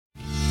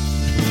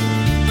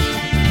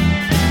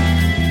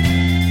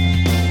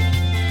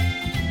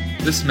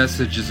This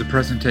message is a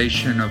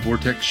presentation of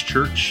Vortex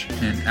Church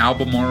in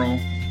Albemarle,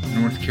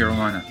 North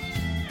Carolina.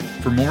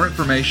 For more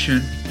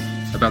information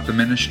about the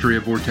ministry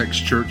of Vortex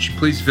Church,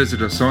 please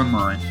visit us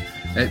online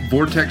at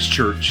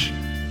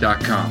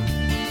vortexchurch.com.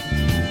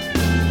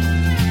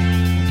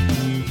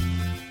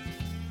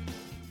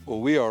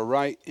 Well, we are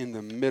right in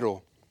the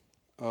middle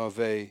of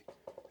a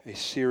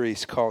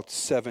series called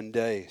 7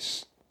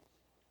 Days.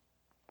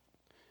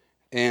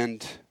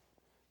 And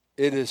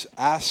it is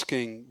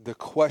asking the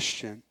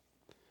question,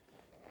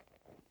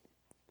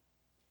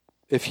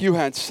 if you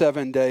had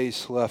 7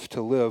 days left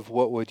to live,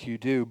 what would you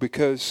do?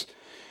 Because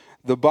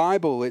the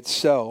Bible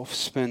itself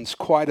spends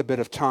quite a bit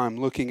of time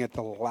looking at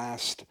the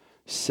last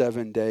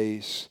 7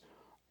 days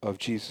of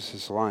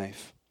Jesus'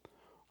 life.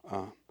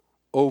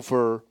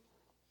 Over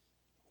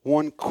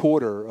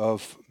 1/4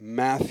 of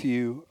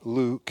Matthew,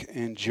 Luke,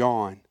 and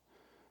John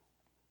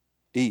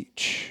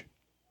each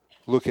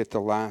look at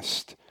the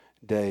last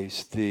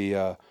days.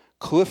 The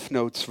Cliff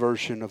Notes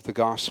version of the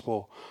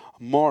Gospel,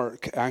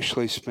 Mark,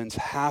 actually spends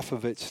half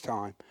of its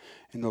time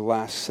in the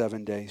last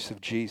 7 days of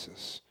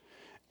Jesus.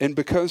 And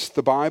because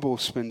the Bible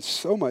spends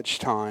so much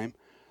time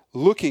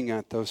looking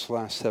at those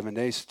last 7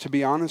 days, to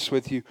be honest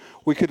with you,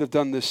 we could have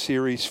done this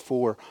series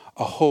for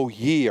a whole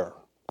year.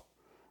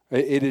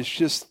 It is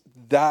just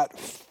that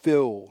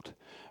filled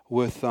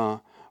with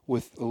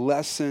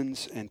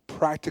lessons and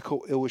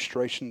practical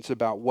illustrations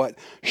about what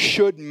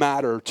should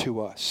matter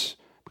to us.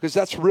 Because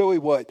that's really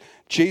what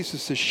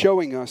Jesus is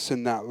showing us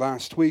in that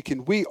last week.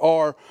 And we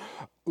are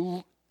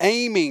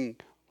aiming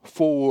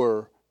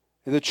for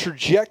the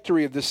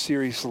trajectory of this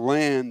series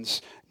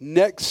lands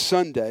next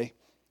Sunday,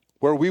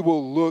 where we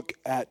will look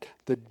at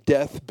the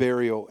death,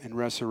 burial, and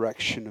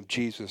resurrection of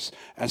Jesus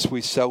as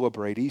we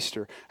celebrate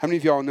Easter. How many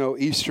of y'all know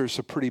Easter is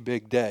a pretty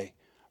big day,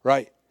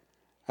 right?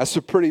 That's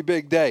a pretty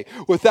big day.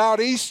 Without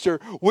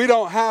Easter, we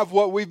don't have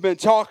what we've been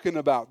talking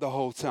about the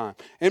whole time.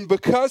 And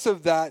because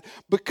of that,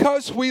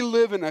 because we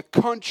live in a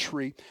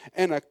country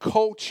and a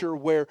culture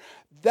where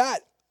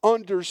that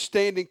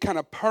understanding kind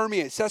of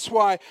permeates, that's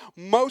why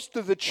most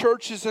of the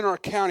churches in our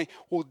county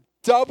will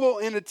double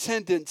in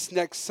attendance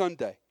next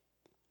Sunday.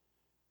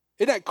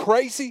 Isn't that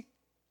crazy?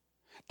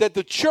 That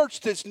the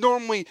church that's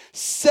normally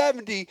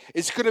 70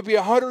 is going to be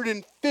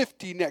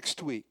 150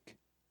 next week.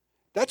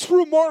 That's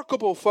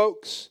remarkable,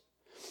 folks.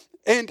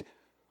 And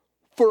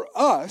for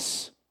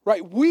us,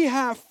 right, we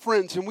have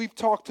friends, and we've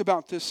talked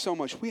about this so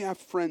much. We have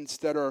friends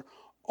that are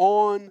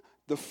on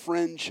the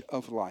fringe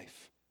of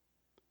life.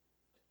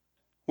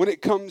 When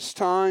it comes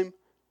time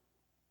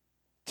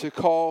to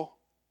call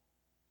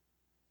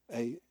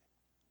a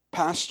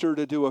pastor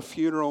to do a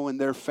funeral in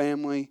their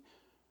family,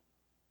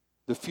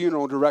 the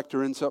funeral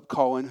director ends up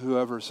calling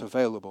whoever's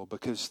available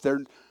because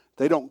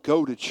they don't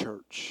go to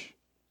church.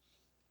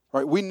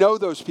 Right, we know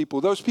those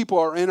people. Those people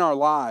are in our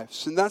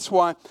lives. And that's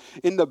why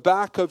in the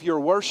back of your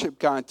worship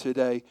guide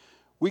today,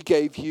 we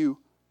gave you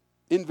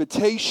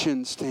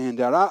invitations to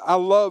hand out. I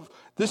love,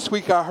 this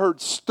week I heard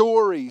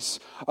stories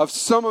of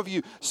some of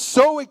you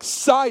so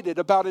excited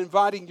about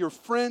inviting your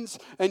friends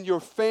and your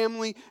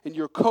family and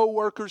your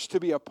co-workers to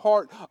be a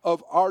part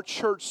of our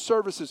church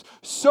services.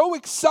 So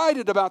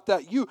excited about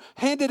that. You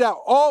handed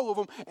out all of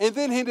them and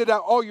then handed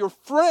out all your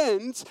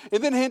friends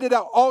and then handed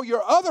out all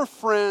your other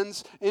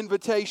friends'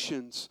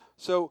 invitations.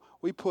 So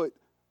we put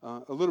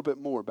a little bit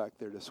more back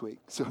there this week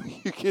so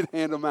you can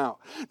hand them out.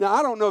 Now,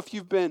 I don't know if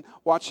you've been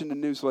watching the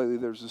news lately.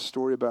 There's a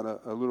story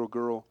about a little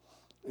girl,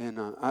 and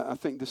I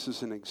think this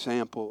is an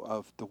example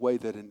of the way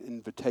that an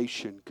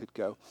invitation could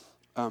go.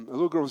 A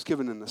little girl was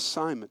given an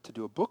assignment to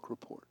do a book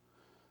report.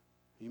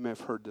 You may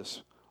have heard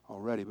this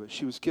already, but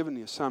she was given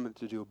the assignment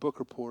to do a book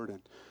report,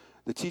 and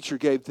the teacher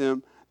gave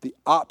them the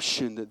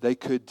option that they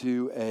could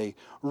do a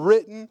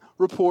written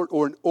report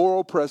or an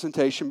oral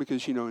presentation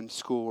because, you know, in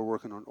school we're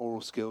working on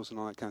oral skills and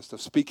all that kind of stuff,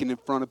 speaking in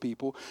front of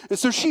people. And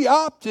so she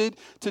opted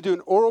to do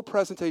an oral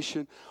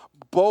presentation,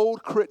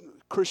 bold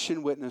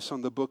Christian witness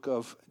on the book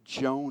of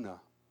Jonah.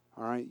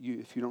 All right,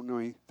 if you don't know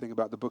anything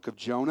about the book of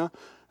Jonah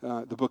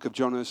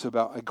is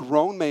about a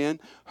grown man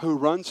who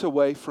runs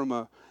away from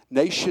a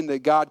nation that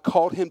God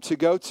called him to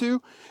go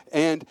to,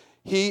 and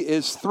he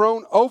is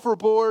thrown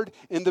overboard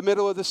in the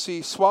middle of the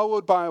sea,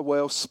 swallowed by a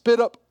whale, spit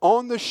up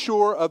on the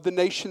shore of the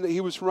nation that he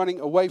was running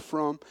away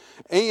from,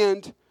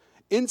 and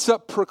ends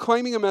up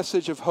proclaiming a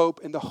message of hope,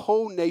 and the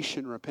whole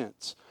nation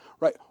repents.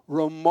 Right?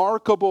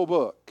 Remarkable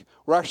book.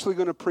 We're actually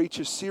going to preach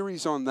a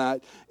series on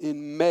that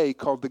in May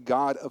called The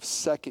God of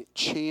Second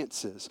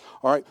Chances.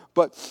 All right?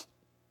 But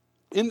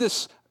in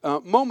this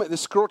moment,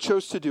 this girl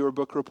chose to do her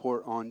book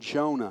report on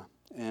Jonah,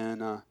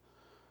 and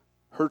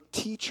her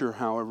teacher,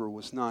 however,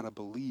 was not a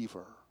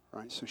believer,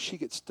 right? So she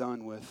gets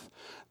done with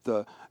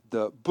the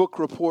book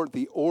report,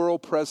 the oral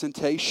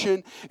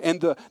presentation,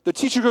 and the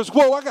teacher goes,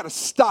 "Whoa, I got to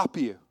stop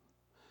you.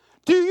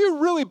 Do you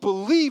really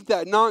believe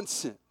that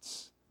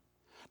nonsense?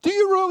 Do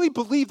you really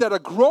believe that a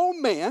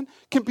grown man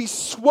can be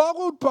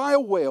swallowed by a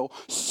whale,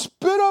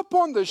 spit up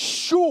on the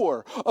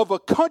shore of a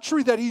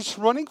country that he's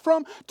running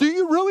from? Do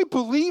you really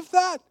believe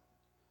that?"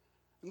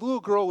 And the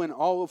little girl, in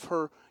all of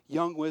her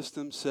young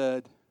wisdom,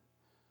 said,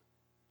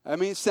 I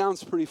mean, it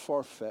sounds pretty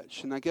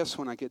far-fetched. And I guess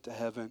when I get to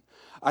heaven,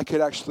 I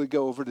could actually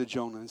go over to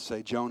Jonah and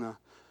say, Jonah,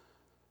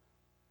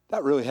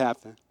 that really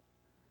happened.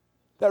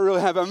 That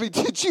really happened. I mean,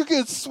 did you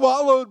get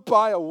swallowed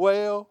by a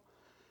whale?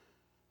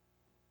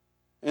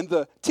 And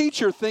the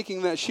teacher,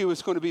 thinking that she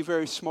was going to be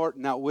very smart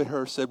and outwit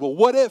her, said, well,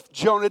 what if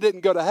Jonah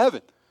didn't go to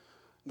heaven?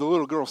 The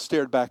little girl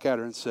stared back at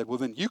her and said, well,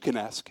 then you can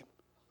ask him.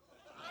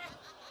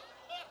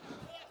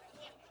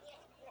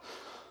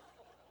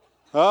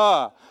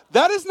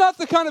 That is not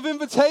the kind of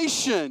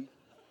invitation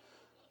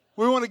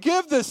we want to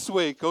give this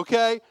week,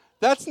 okay?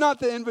 That's not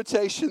the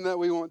invitation that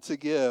we want to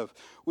give.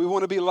 We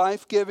want to be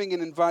life-giving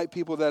and invite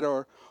people that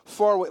are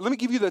far away. Let me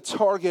give you the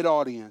target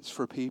audience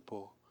for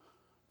people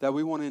that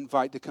we want to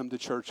invite to come to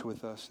church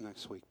with us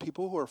next week.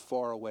 People who are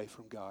far away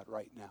from God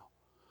right now.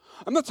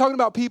 I'm not talking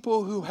about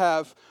people who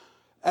have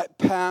at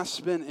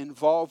past been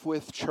involved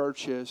with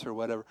churches or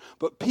whatever,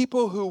 but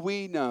people who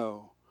we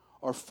know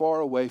are far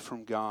away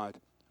from God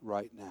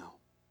right now.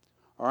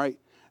 All right,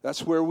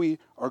 that's where we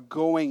are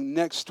going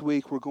next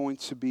week. We're going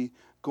to be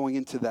going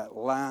into that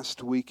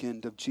last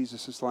weekend of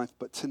Jesus' life.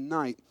 But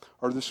tonight,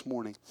 or this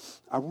morning,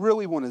 I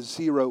really want to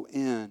zero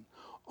in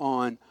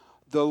on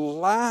the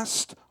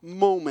last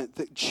moment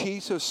that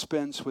Jesus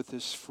spends with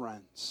his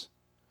friends.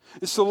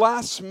 It's the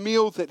last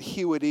meal that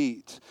he would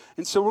eat.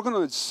 And so we're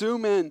going to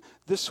zoom in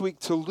this week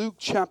to Luke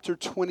chapter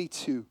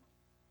 22.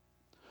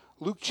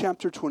 Luke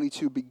chapter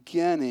 22,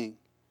 beginning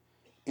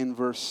in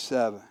verse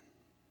 7.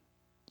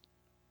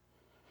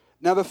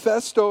 Now the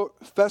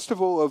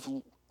festival of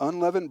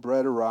unleavened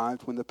bread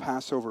arrived when the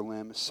Passover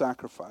lamb is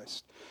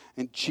sacrificed.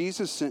 And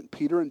Jesus sent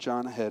Peter and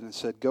John ahead and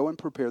said, go and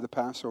prepare the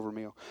Passover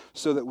meal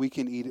so that we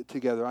can eat it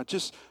together. I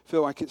just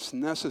feel like it's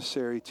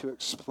necessary to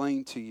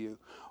explain to you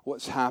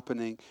what's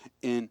happening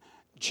in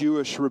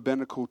Jewish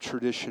rabbinical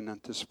tradition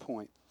at this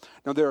point.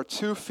 Now, there are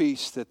two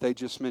feasts that they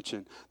just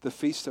mentioned. The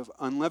Feast of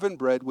Unleavened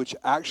Bread, which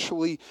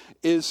actually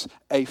is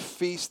a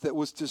feast that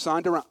was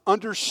designed around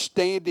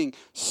understanding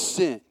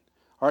sin.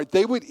 All right,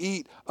 they would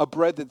eat a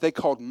bread that they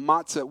called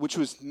matzah, which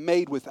was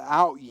made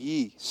without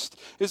yeast.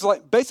 It's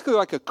like basically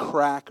like a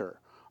cracker.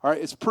 All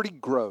right, it's pretty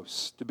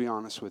gross, to be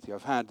honest with you.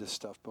 I've had this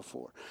stuff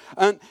before.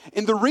 And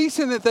the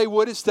reason that they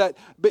would is that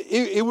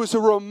it was a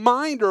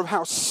reminder of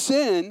how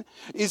sin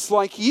is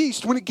like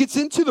yeast. When it gets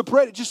into the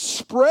bread, it just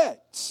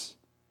spreads.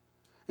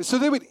 And so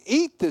they would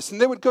eat this, and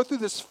they would go through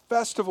this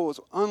festival of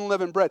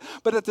unleavened bread.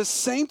 But at the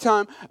same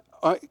time,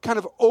 kind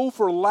of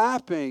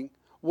overlapping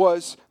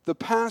was the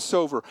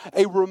Passover,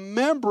 a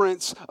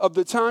remembrance of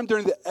the time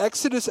during the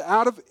Exodus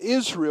out of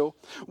Israel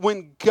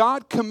when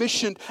God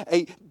commissioned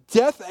a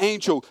death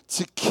angel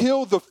to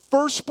kill the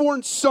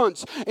firstborn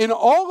sons in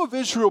all of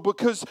Israel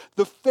because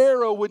the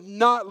Pharaoh would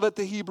not let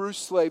the Hebrew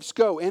slaves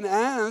go. And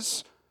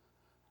as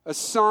a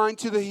sign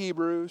to the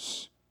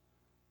Hebrews,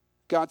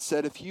 God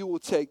said, if you will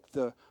take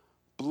the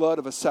blood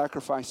of a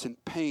sacrifice and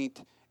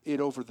paint it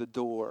over the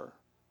door,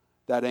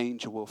 that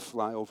angel will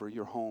fly over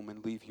your home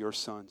and leave your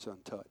sons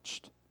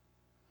untouched.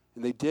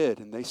 And they did,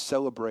 and they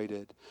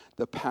celebrated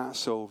the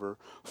Passover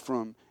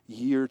from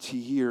year to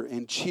year.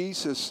 And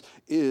Jesus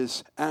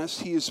is,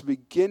 as he is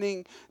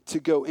beginning to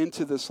go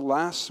into this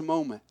last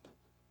moment,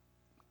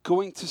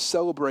 going to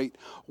celebrate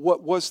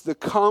what was the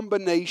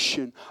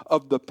combination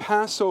of the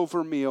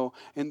Passover meal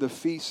and the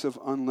Feast of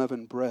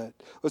Unleavened Bread.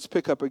 Let's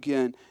pick up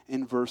again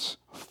in verse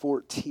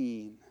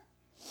 14.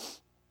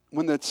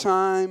 When the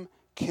time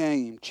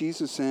came,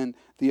 Jesus and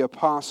the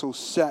apostles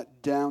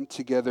sat down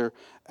together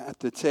at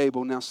the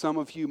table. Now, some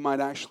of you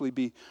might actually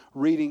be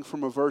reading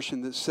from a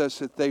version that says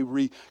that they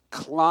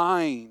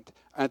reclined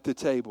at the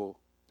table.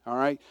 All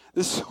right?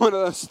 This is one of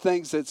those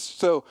things that's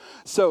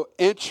so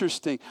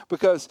interesting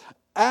because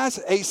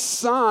as a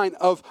sign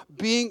of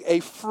being a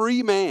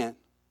free man,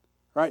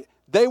 right,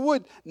 they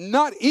would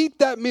not eat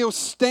that meal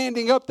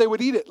standing up. They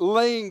would eat it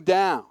laying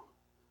down.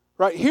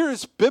 Right, here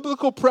is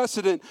biblical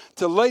precedent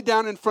to lay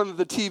down in front of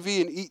the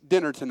TV and eat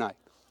dinner tonight.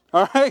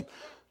 All right?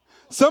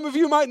 Some of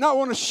you might not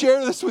want to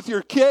share this with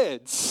your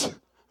kids.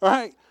 All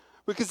right?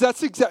 Because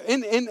that's exactly,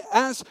 and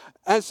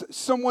as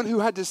someone who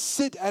had to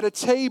sit at a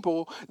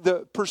table,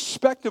 the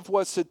perspective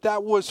was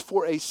that was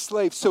for a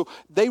slave. So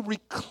they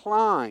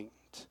reclined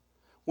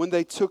when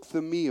they took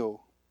the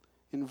meal.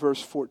 In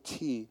verse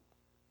 14,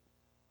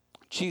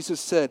 Jesus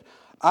said,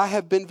 I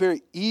have been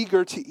very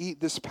eager to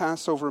eat this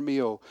Passover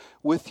meal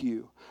with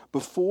you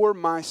before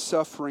my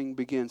suffering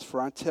begins.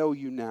 For I tell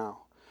you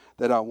now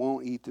that I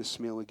won't eat this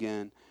meal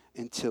again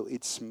until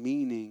its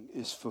meaning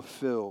is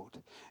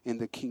fulfilled in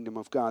the kingdom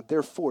of God.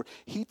 Therefore,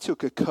 he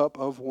took a cup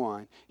of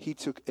wine. He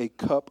took a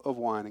cup of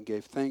wine and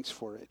gave thanks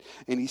for it.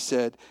 And he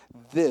said,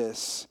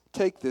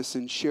 take this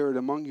and share it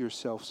among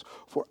yourselves,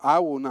 for I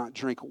will not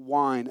drink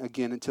wine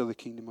again until the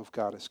kingdom of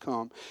God has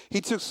come.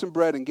 He took some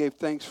bread and gave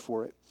thanks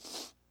for it.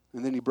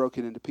 And then he broke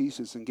it into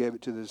pieces and gave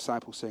it to the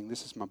disciples, saying,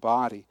 this is my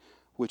body,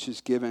 which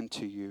is given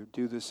to you.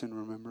 Do this in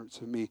remembrance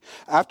of me.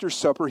 After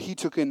supper, he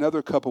took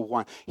another cup of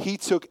wine. He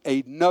took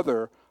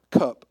another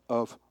cup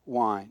of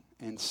wine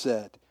and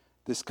said,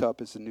 this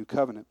cup is the new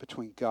covenant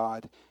between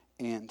God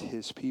and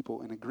his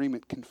people, an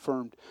agreement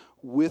confirmed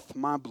with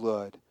my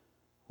blood,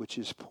 which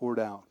is poured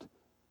out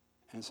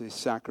as a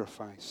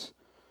sacrifice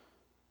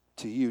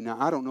to you. Now,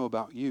 I don't know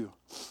about you,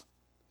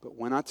 but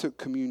when I took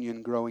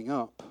communion growing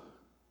up,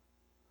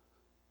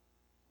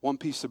 one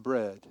piece of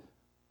bread,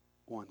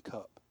 one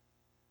cup.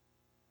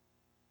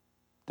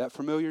 That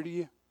familiar to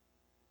you?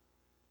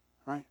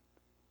 Right?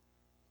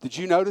 Did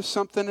you notice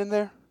something in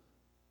there?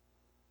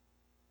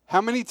 How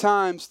many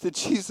times did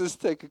Jesus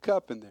take a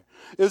cup in there?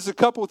 It was a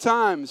couple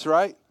times,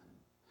 right?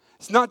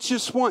 It's not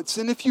just once.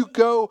 And if you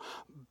go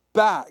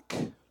back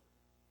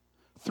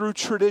through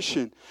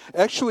tradition,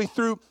 actually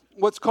through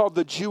what's called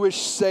the Jewish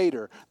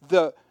Seder,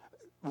 the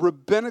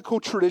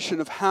rabbinical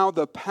tradition of how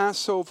the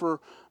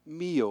Passover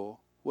meal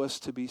was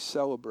to be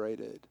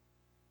celebrated,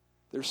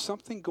 there's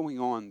something going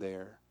on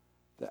there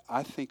that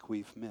I think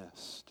we've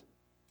missed.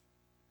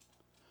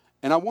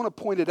 And I want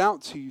to point it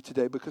out to you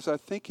today because I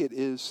think it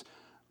is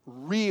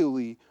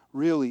really,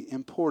 really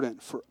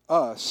important for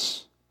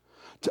us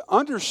to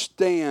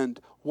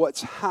understand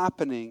what's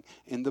happening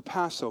in the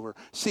Passover.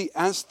 See,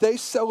 as they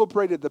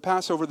celebrated the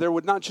Passover, there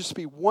would not just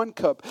be one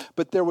cup,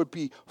 but there would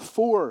be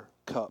 4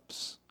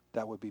 cups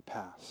that would be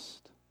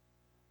passed.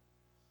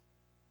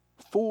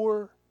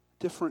 4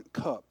 different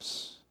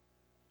cups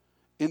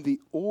in the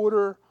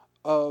order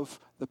of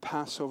the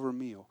Passover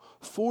meal.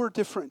 4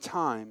 different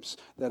times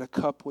that a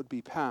cup would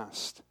be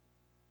passed.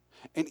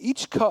 And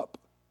each cup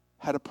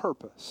had a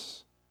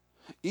purpose.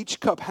 Each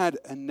cup had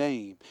a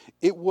name.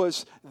 It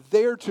was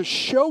there to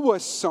show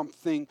us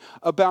something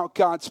about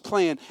God's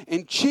plan.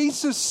 And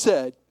Jesus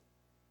said,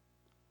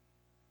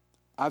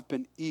 I've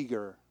been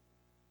eager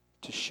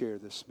to share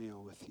this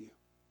meal with you.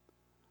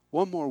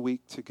 One more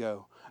week to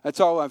go. That's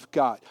all I've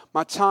got.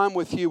 My time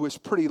with you was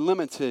pretty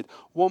limited.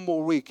 One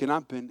more week, and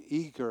I've been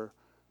eager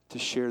to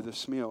share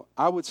this meal.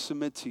 I would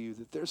submit to you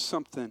that there's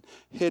something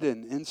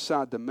hidden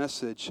inside the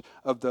message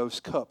of those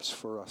cups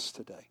for us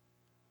today.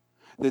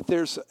 That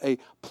there's a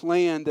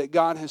plan that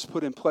God has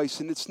put in place,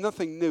 and it's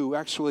nothing new.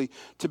 Actually,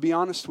 to be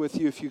honest with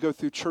you, if you go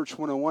through Church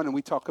 101 and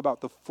we talk about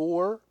the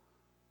 4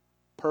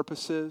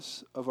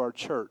 purposes of our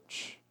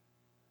church,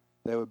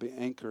 they would be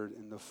anchored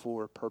in the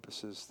 4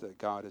 purposes that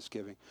God is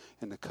giving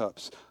in the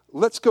cups.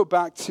 Let's go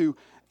back to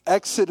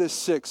Exodus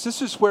 6.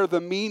 This is where the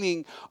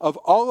meaning of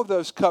all of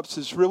those cups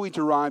is really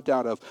derived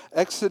out of.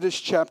 Exodus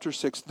chapter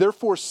 6.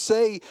 Therefore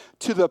say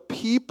to the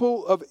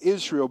people of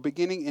Israel,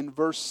 beginning in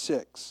verse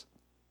 6,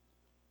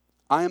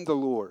 I am the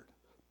Lord.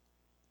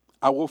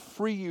 I will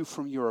free you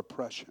from your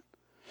oppression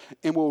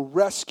and will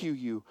rescue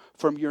you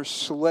from your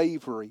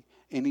slavery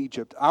in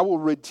Egypt. I will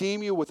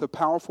redeem you with a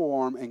powerful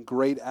arm and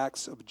great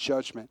acts of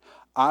judgment.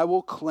 I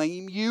will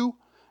claim you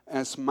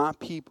as my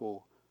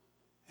people,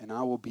 and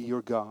I will be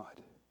your God.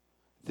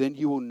 Then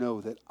you will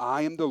know that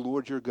I am the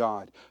Lord your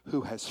God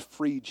who has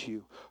freed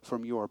you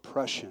from your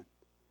oppression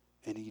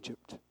in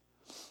Egypt.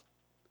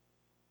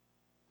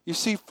 You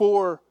see,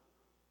 for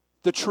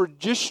the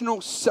traditional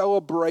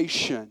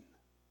celebration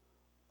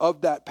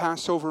of that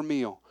Passover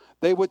meal,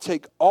 they would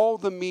take all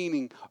the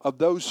meaning of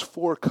those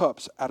 4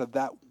 cups out of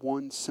that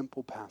one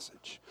simple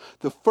passage.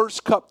 The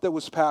first cup that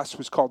was passed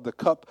was called the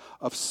cup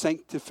of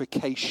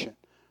sanctification.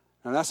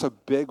 Now that's a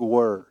big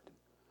word.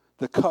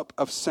 The cup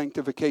of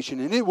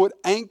sanctification. And it would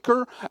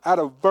anchor out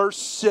of verse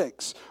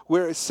 6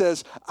 where it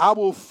says, I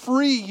will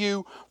free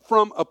you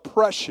from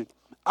oppression.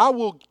 I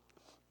will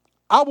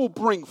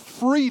bring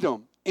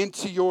freedom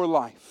into your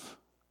life.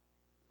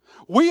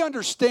 We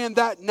understand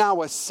that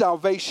now as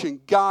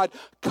salvation. God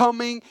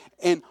coming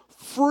and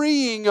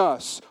freeing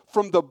us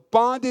from the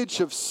bondage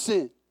of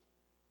sin.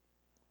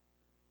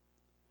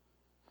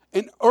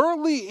 And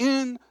early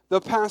in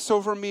the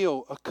Passover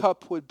meal, a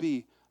cup would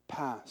be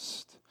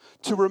passed.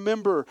 To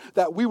remember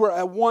that we were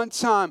at one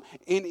time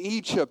in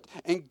Egypt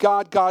and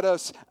God got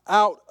us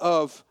out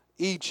of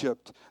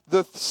Egypt.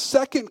 The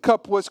second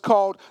cup was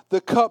called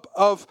the cup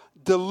of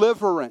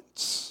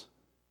deliverance.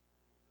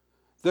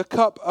 The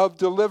cup of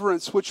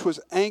deliverance, which was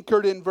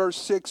anchored in verse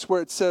 6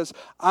 where it says,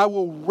 I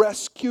will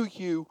rescue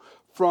you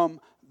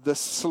from the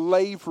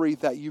slavery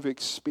that you've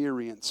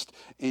experienced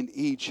in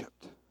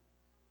Egypt.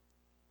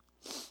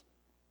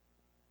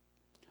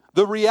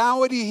 The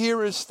reality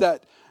here is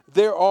that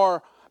there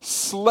are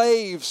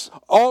slaves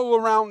all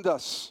around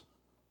us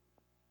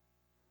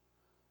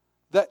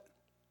that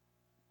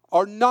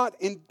are not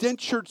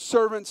indentured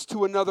servants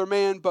to another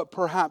man, but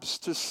perhaps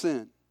to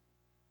sin.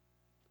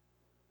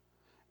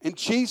 And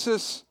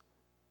Jesus,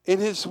 in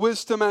his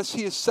wisdom as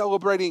he is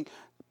celebrating,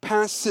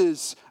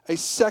 passes a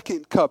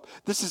second cup.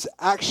 This is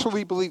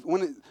actually believed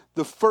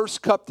the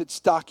first cup that's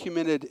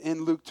documented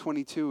in Luke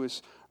 22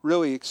 is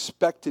really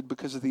expected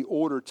because of the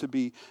order to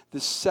be the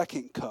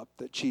second cup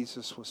that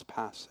Jesus was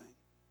passing.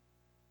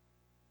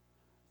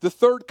 The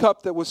third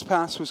cup that was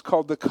passed was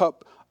called the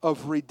cup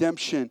of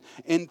redemption.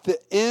 And at the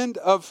end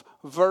of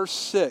verse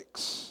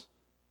 6,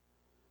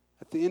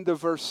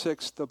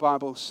 the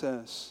Bible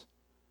says,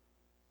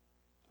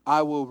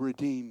 I will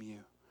redeem you.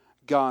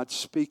 God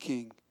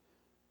speaking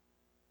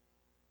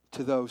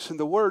to those. And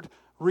the word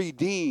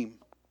redeem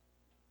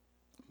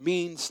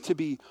means to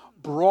be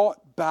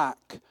brought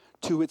back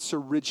to its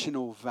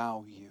original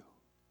value.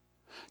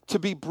 To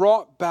be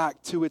brought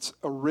back to its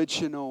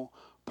original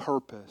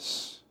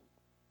purpose.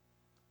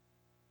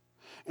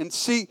 And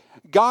see,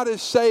 God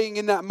is saying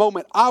in that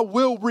moment, I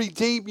will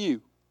redeem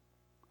you.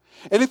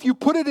 And if you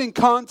put it in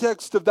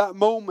context of that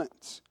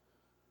moment,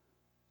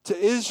 to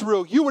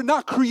Israel, you were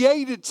not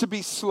created to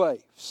be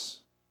slaves.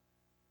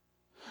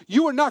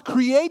 You were not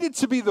created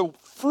to be the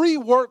free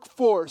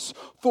workforce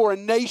for a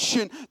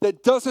nation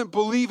that doesn't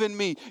believe in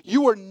me.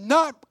 You were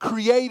not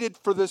created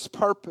for this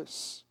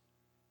purpose.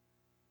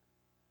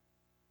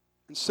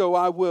 And so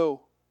I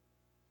will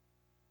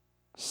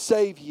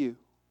save you.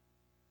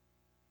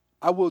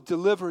 I will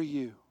deliver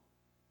you.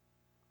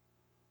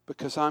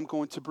 Because I'm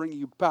going to bring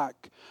you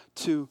back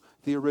to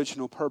the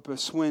original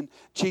purpose. When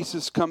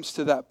Jesus comes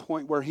to that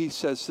point where he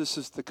says, this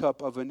is the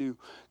cup of a new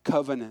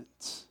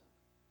covenant.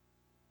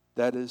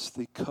 That is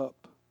the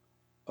cup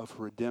of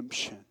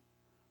redemption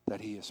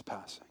that he is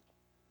passing.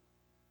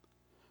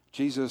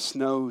 Jesus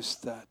knows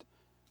that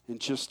in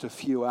just a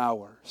few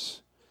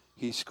hours,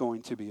 he's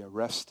going to be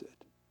arrested.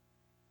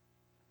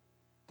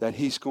 That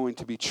he's going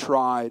to be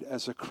tried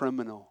as a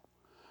criminal.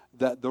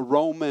 That the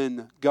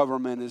Roman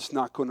government is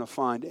not going to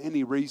find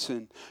any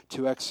reason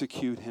to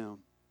execute him.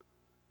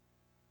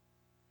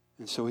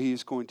 And so he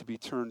is going to be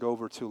turned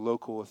over to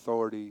local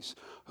authorities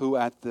who,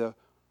 at the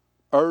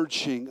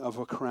urging of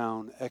a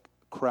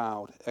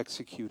crowd,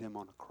 execute him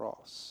on a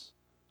cross.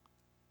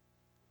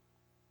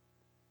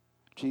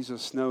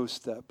 Jesus knows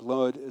that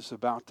blood is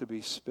about to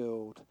be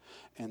spilled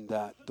and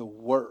that the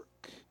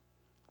work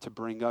to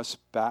bring us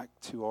back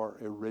to our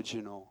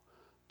original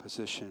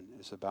position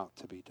is about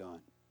to be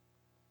done.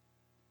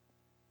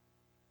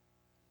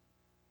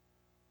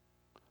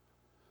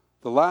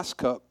 The last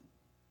cup,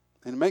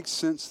 and it makes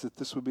sense that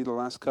this would be the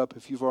last cup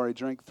if you've already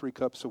drank 3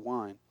 cups of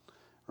wine,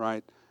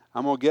 right?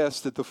 I'm going to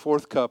guess that the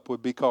 4th cup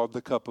would be called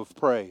the cup of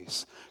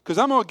praise. Because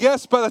I'm going to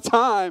guess by the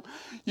time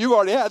you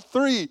already had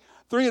three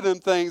of them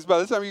things, by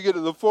the time you get to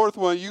the 4th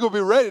one, you're going to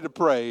be ready to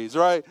praise,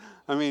 right?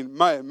 I mean,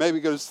 maybe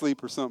go to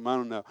sleep or something, I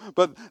don't know.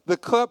 But the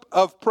cup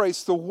of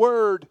praise, the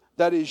word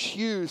that is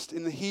used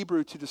in the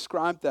Hebrew to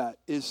describe that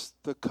is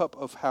the cup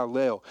of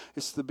Hallel.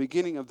 It's the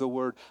beginning of the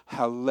word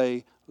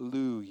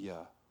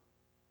hallelujah.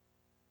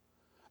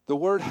 The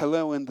word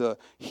Hallel in the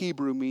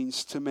Hebrew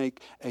means to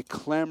make a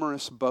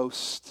clamorous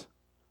boast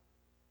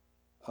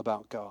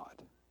about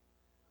God.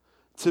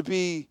 To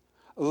be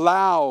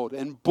loud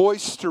and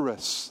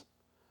boisterous.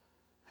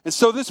 And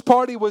so this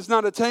party was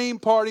not a tame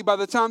party. By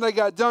the time they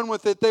got done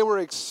with it, they were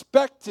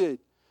expected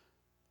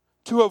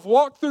to have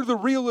walked through the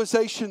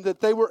realization that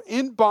they were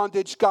in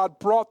bondage. God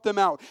brought them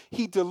out.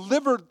 He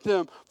delivered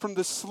them from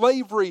the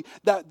slavery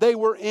that they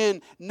were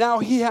in. Now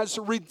he has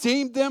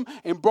redeemed them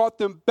and brought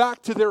them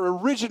back to their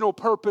original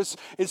purpose.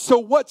 And so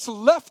what's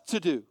left to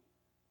do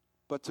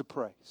but to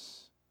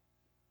praise?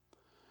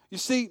 You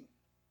see,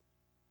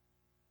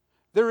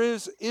 there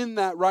is in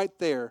that right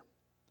there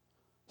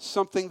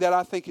something that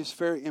I think is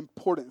very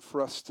important for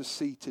us to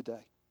see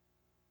today.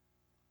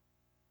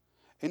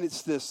 And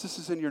it's this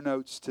is in your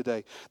notes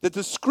today, that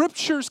the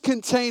Scriptures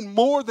contain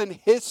more than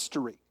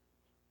history.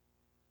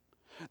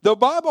 The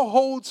Bible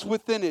holds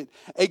within it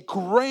a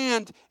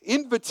grand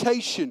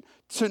invitation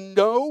to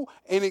know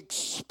and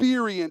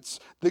experience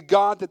the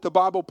God that the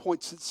Bible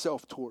points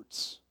itself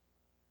towards.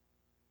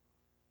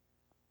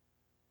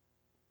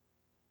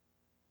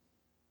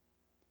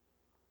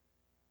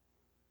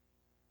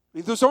 I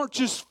mean, those aren't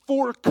just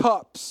 4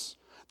 cups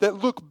that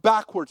look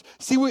backwards.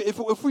 See,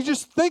 if we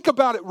just think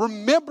about it,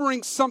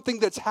 remembering something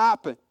that's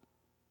happened,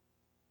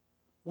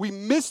 we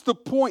miss the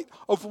point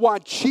of why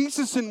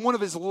Jesus, in one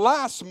of his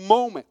last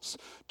moments,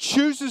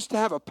 chooses to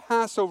have a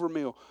Passover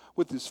meal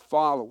with his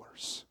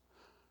followers.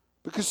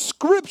 Because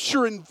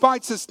Scripture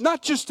invites us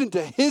not just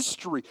into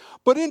history,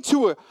 but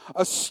into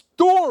a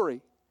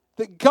story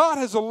that God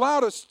has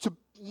allowed us to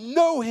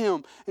know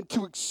him and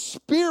to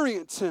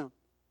experience him.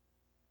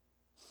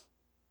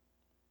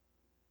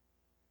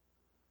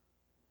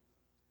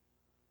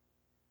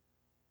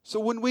 So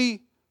when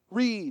we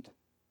read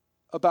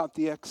about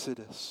the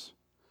Exodus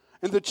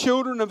and the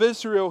children of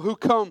Israel who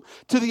come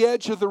to the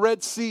edge of the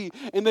Red Sea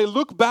and they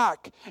look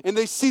back and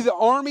they see the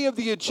army of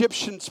the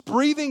Egyptians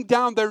breathing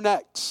down their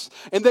necks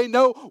and they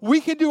know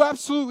we can do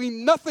absolutely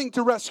nothing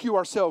to rescue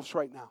ourselves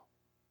right now.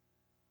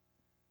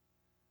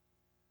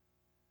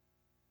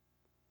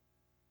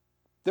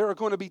 There are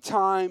going to be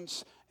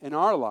times in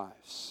our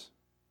lives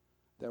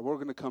that we're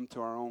going to come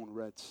to our own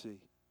Red Sea.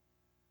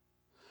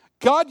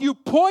 God, you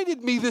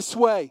pointed me this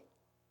way.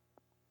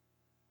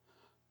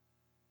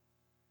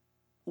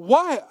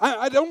 Why?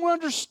 I don't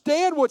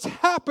understand what's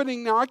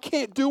happening now. I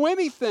can't do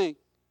anything.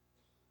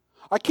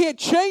 I can't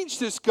change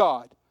this,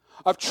 God.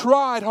 I've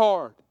tried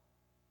hard.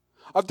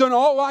 I've done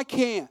all I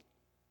can.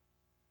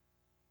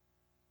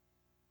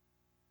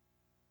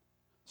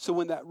 So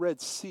when that Red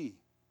Sea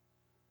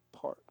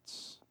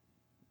parts,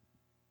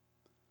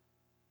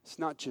 it's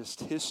not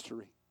just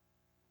history.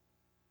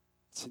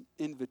 It's an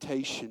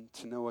invitation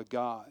to know a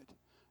God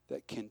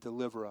that can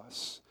deliver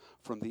us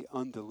from the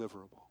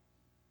undeliverable.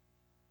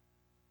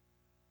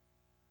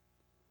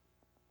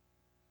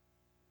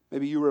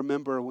 Maybe you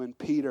remember when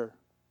Peter,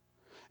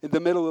 in the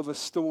middle of a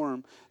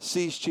storm,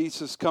 sees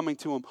Jesus coming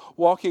to him,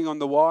 walking on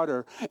the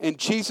water, and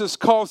Jesus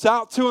calls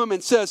out to him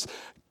and says,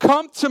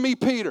 "Come to me,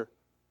 Peter."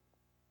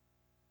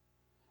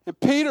 And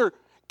Peter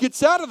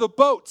gets out of the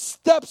boat,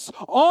 steps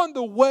on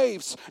the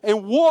waves,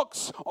 and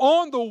walks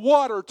on the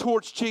water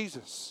towards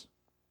Jesus.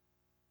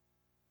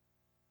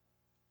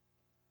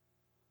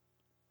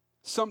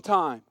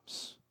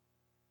 Sometimes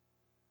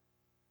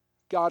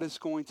God is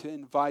going to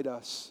invite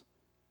us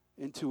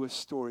into a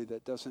story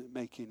that doesn't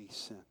make any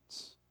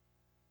sense.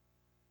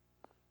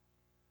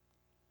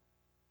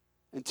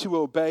 And to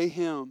obey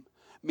Him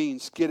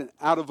means getting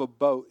out of a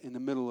boat in the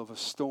middle of a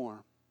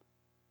storm.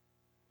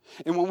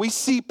 And when we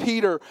see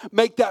Peter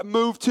make that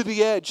move to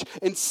the edge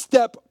and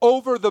step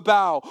over the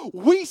bow,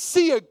 we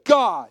see a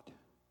God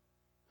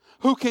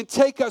who can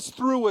take us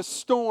through a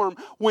storm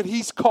when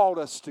He's called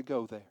us to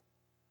go there.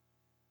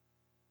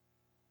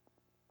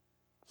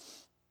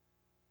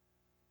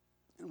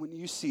 And when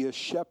you see a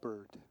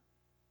shepherd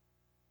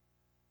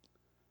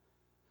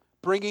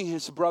bringing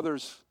his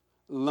brother's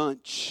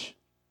lunch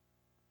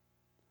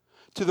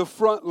to the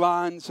front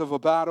lines of a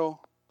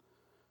battle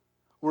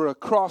where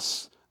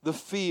across the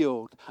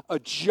field a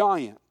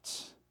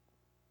giant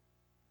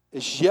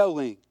is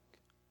yelling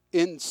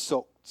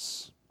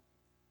insults,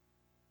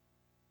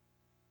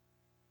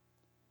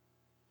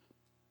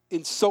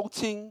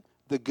 insulting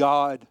the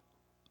God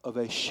of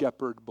a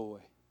shepherd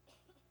boy.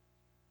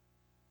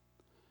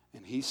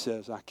 And he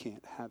says, "I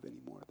can't have any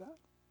more of that.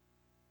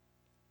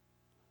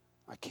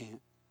 I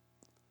can't.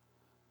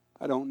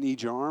 I don't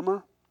need your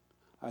armor.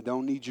 I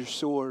don't need your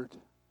sword.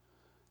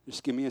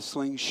 Just give me a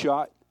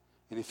slingshot,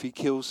 and if he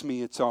kills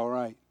me, it's all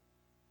right."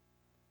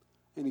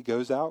 And he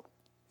goes out,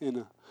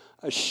 and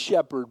a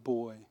shepherd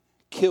boy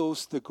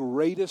kills the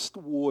greatest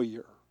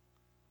warrior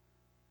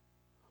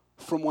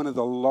from one of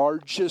the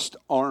largest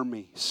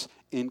armies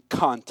in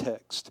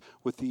context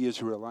with the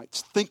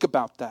Israelites. Think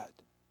about that.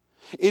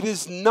 It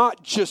is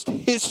not just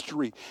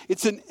history.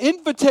 It's an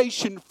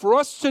invitation for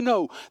us to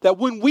know that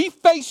when we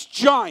face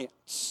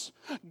giants,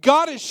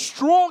 God is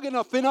strong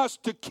enough in us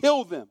to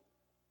kill them.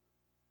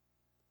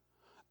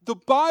 The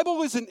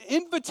Bible is an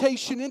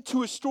invitation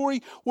into a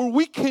story where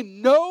we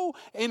can know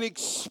and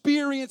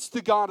experience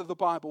the God of the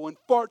Bible. And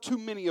far too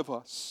many of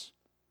us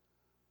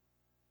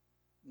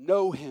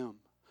know Him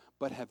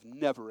but have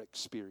never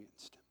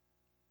experienced Him.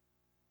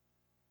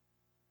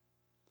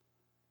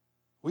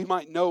 We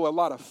might know a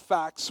lot of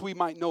facts, we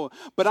might know,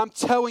 but I'm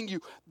telling you,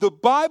 the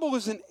Bible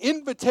is an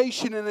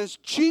invitation, and as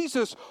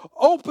Jesus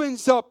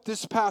opens up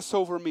this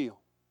Passover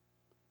meal,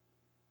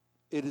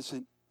 it is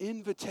an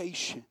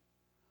invitation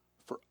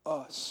for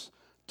us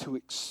to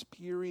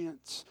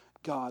experience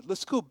God.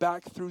 Let's go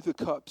back through the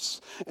cups,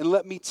 and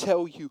let me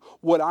tell you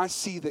what I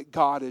see that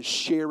God is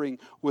sharing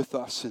with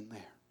us in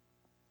there.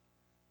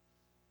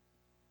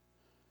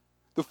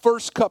 The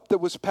first cup that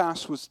was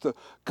passed was the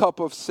cup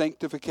of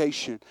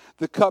sanctification.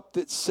 The cup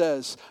that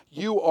says,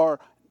 you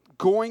are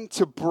going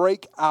to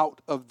break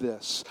out of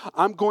this.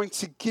 I'm going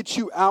to get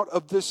you out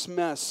of this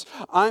mess.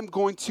 I'm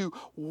going to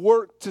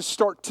work to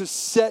start to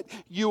set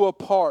you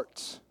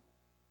apart.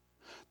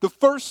 The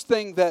first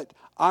thing that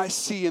I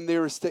see in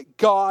there is that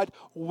God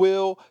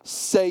will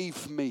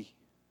save me.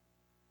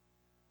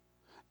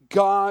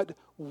 God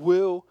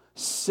will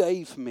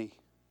save me.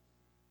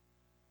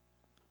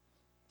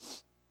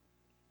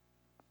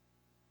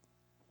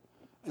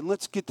 And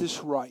let's get this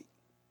right.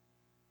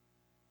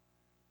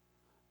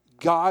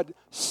 God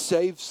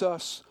saves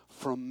us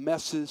from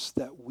messes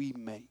that we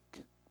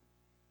make.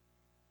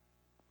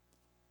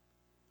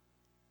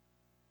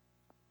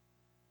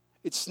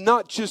 It's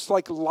not just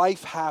like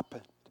life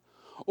happened.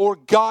 Or,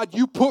 God,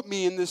 you put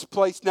me in this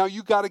place, now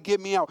you got to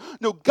get me out.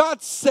 No,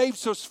 God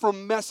saves us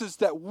from messes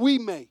that we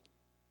make.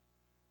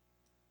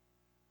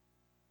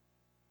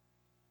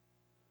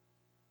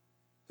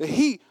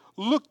 He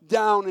looked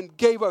down and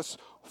gave us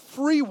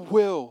free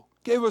will,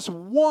 gave us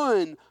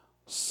one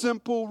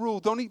simple rule.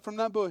 Don't eat from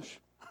that bush,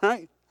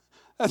 right?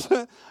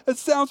 That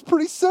sounds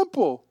pretty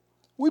simple.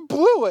 We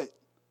blew it.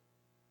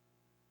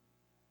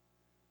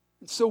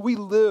 And so we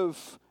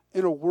live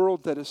in a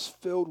world that is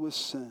filled with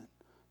sin,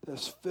 that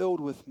is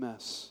filled with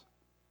mess.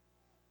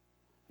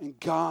 And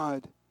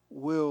God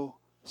will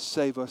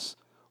save us.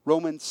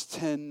 Romans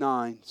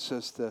 10:9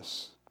 says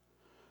this.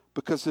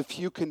 Because if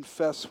you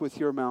confess with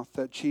your mouth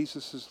that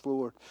Jesus is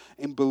Lord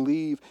and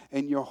believe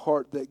in your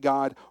heart that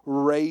God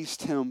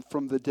raised Him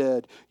from the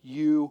dead,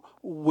 you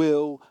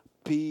will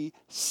be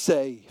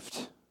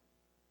saved.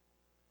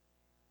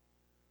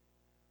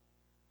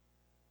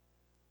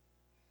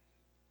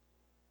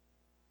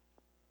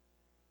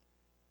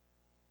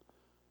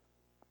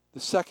 The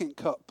second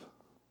cup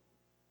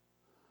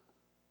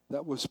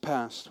that was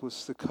passed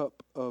was the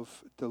cup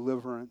of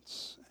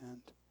deliverance.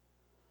 And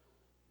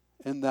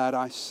in that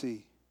I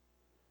see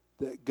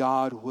that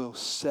God will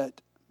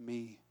set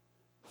me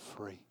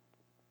free.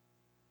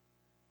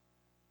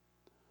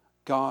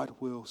 God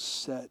will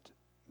set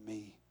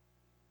me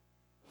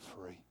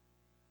free.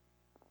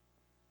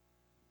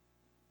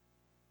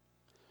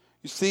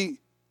 You see,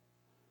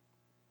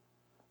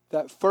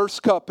 that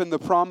first cup and the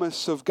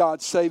promise of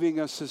God saving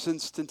us is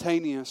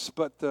instantaneous,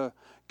 but the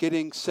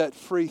getting set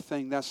free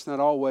thing, that's not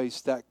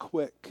always that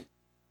quick.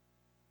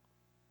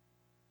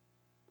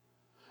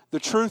 The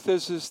truth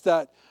is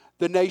that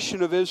the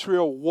nation of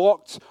Israel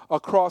walked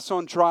across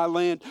on dry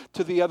land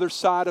to the other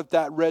side of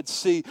that Red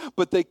Sea,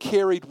 but they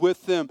carried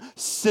with them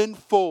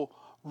sinful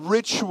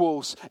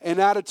rituals and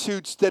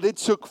attitudes that it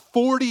took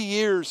 40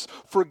 years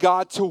for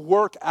God to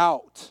work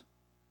out.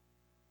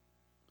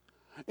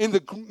 In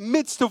the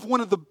midst of one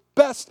of the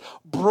best,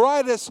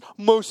 brightest,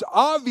 most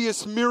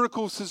obvious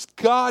miracles is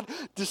God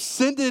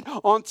descended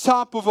on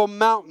top of a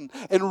mountain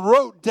and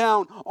wrote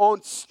down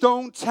on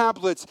stone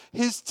tablets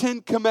His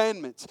 10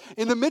 commandments.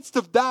 In the midst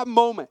of that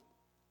moment,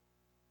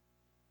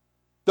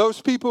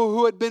 those people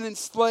who had been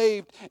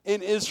enslaved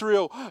in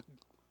Israel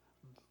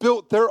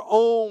built their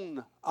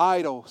own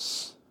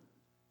idols,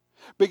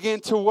 began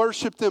to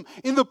worship them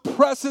in the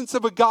presence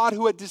of a God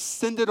who had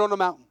descended on a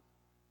mountain.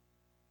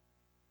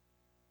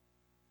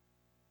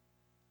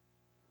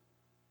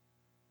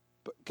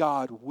 But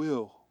God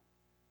will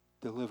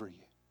deliver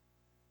you.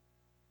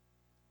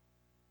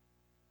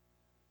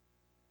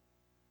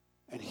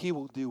 And He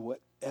will do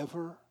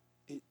whatever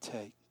it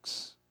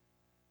takes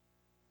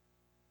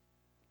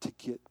to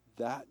get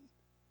that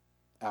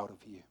out of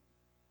you.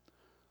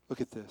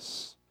 Look at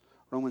this.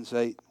 Romans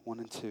 8, 1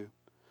 and 2.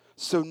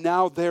 So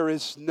now there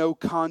is no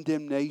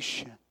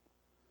condemnation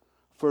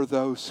for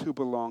those who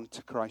belong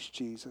to Christ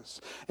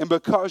Jesus. And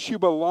because you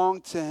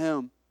belong to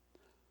Him,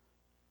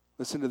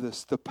 listen to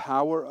this, the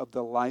power of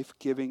the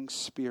life-giving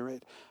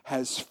Spirit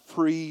has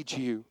freed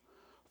you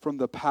from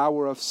the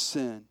power of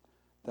sin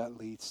that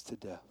leads to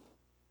death.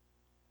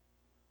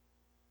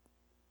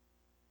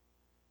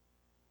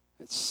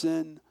 That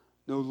sin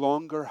no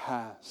longer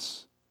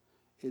has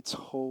its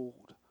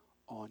hold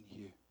on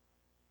you.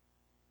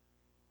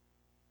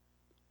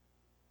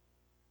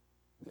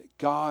 That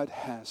God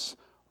has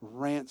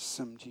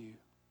ransomed you.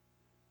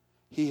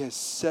 He has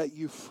set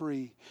you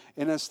free.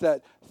 And as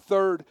that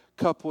third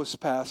cup was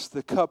passed,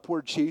 the cup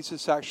where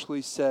Jesus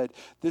actually said,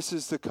 this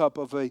is the cup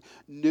of a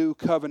new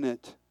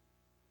covenant,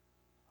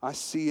 I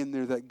see in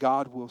there that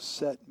God will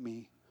set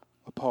me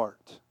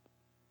apart.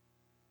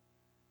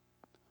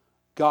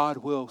 God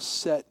will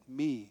set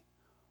me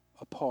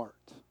apart.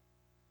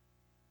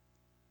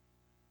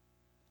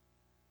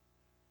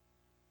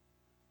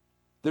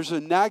 There's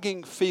a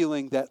nagging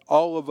feeling that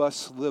all of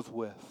us live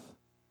with.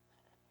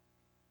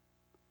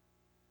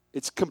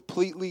 It's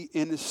completely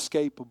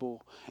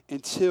inescapable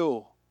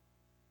until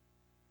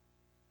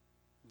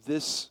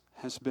this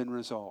has been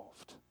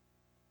resolved.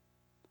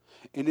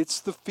 And it's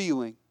the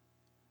feeling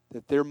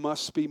that there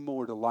must be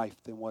more to life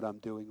than what I'm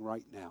doing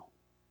right now.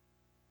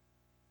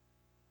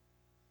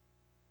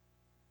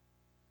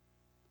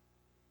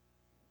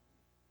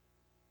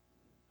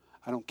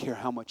 I don't care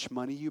how much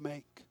money you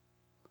make.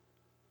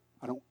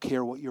 I don't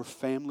care what your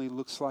family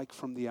looks like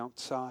from the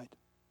outside.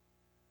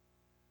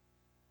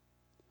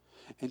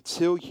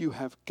 Until you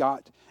have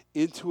got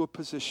into a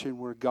position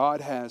where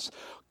God has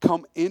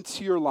come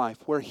into your life,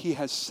 where He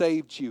has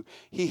saved you,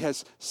 He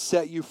has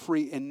set you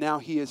free, and now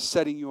He is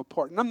setting you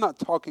apart. And I'm not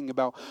talking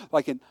about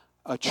like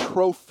a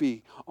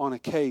trophy on a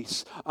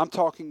case. I'm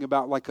talking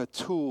about like a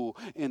tool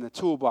in a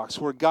toolbox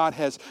where God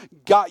has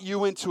got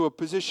you into a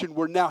position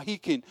where now He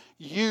can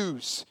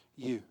use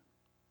you.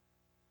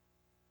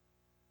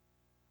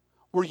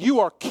 Where you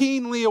are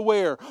keenly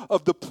aware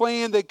of the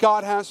plan that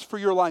God has for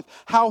your life,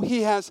 how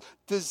He has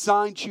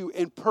designed you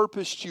and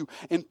purposed you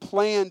and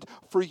planned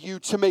for you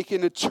to make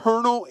an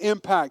eternal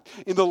impact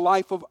in the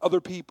life of other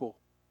people.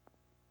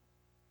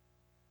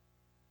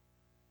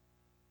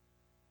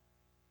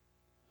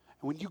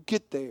 And when you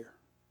get there,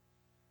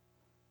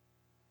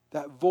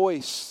 that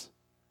voice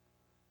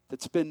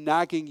that's been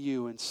nagging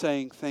you and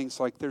saying things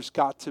like, there's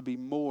got to be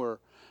more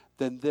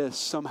than this,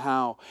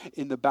 somehow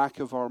in the back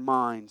of our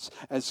minds,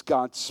 as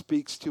God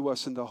speaks to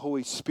us and the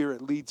Holy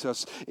Spirit leads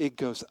us, it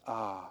goes,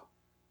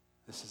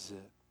 this is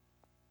it.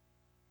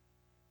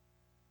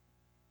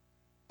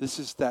 This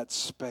is that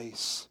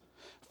space.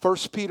 1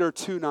 Peter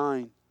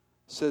 2:9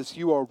 says,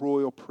 you are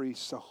royal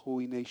priests, a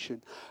holy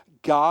nation,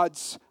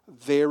 God's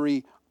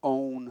very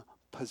own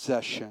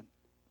possession.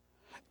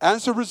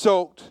 As a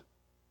result,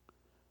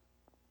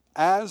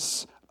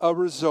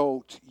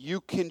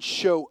 you can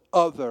show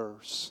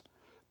others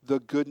the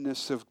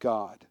goodness of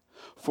God.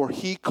 For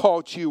He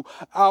called you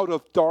out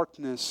of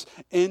darkness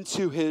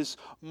into His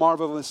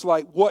marvelous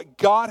light. What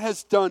God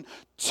has done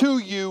to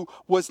you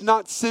was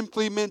not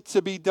simply meant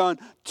to be done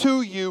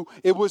to you.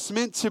 It was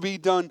meant to be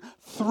done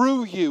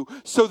through you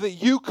so that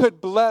you could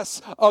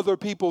bless other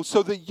people,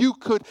 so that you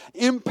could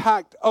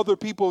impact other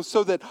people,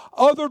 so that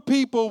other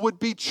people would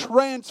be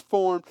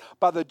transformed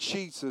by the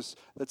Jesus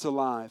that's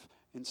alive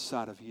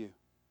inside of you.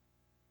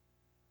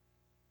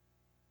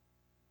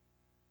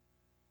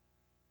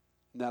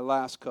 And that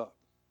last cup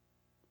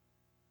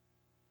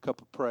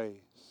of praise,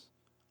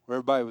 where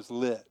everybody was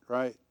lit,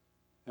 right?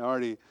 They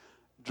already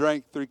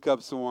drank 3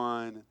 cups of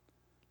wine,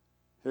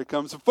 Here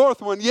comes the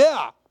fourth one.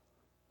 Yeah.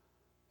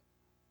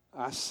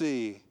 I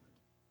see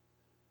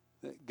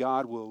that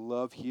God will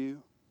love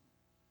you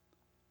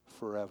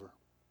forever.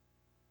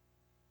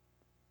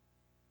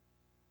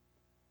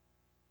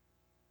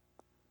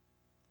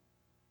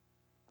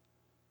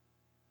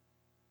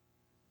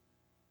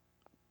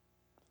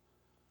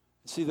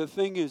 See, the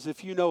thing is,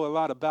 if you know a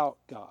lot about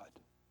God,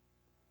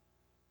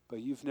 but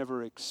you've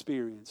never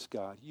experienced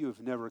God, you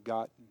have never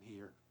gotten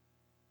here.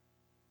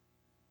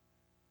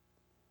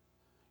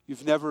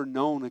 You've never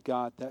known a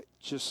God that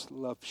just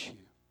loves you.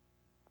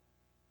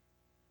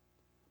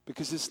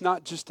 Because it's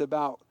not just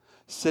about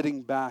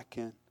sitting back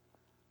and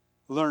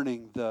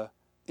learning the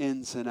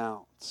ins and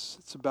outs.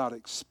 It's about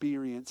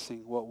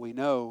experiencing what we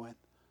know. And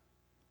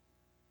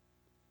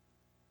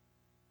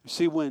you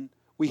see, when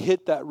we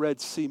hit that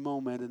Red Sea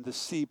moment and the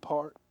sea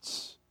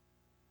parts,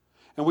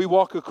 and we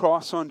walk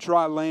across on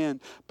dry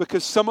land,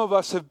 because some of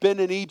us have been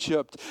in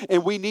Egypt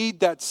and we need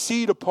that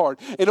sea to part,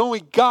 and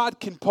only God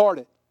can part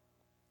it.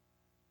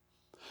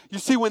 You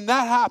see, when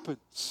that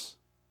happens,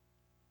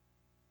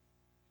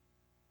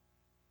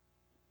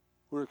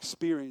 we're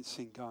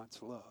experiencing God's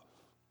love.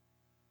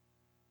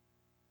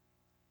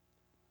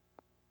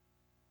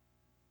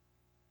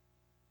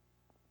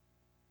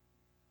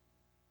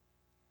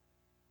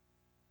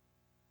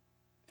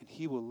 And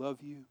He will love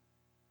you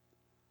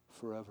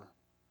forever.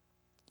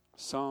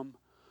 Psalm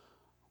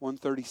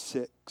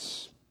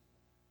 136.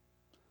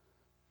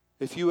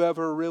 If you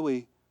ever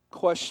really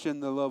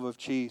question the love of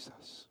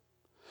Jesus,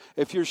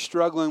 if you're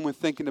struggling with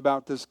thinking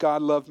about, does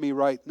God love me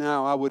right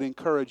now, I would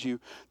encourage you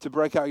to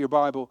break out your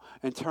Bible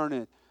and turn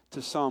it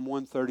to Psalm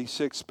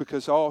 136,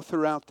 because all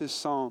throughout this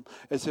psalm,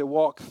 as it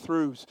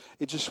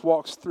just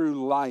walks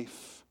through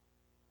life.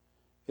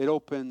 It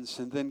opens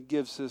and then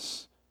gives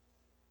us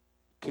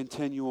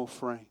continual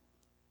frame.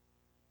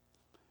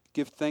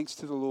 Give thanks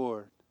to the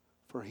Lord,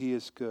 for He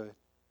is good.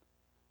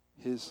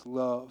 His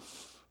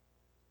love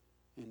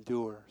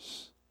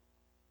endures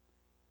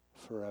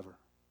forever.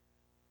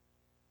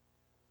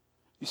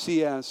 You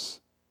see, as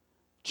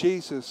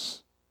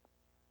Jesus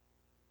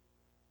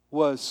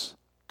was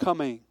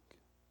coming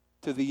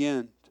to the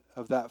end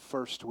of that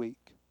first week,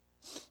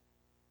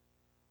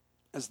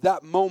 as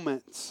that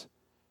moment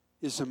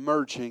is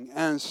emerging,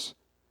 as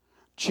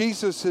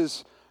Jesus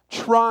is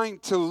trying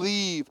to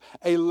leave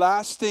a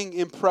lasting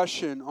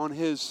impression on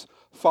His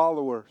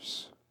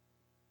followers,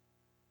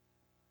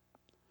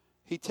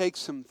 He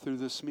takes them through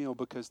this meal,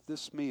 because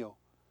this meal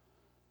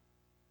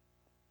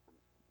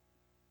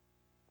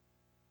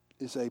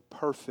is a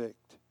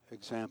perfect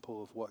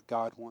example of what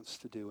God wants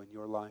to do in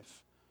your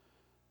life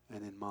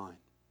and in mine.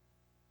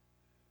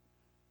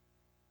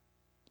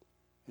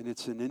 And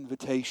it's an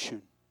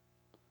invitation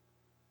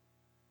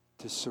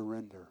to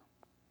surrender.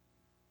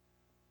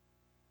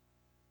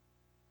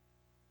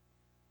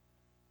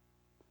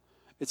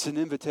 It's an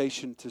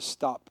invitation to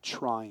stop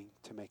trying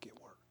to make it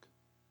work.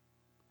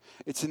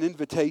 It's an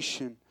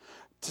invitation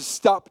to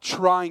stop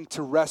trying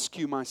to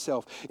rescue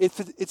myself.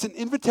 It's an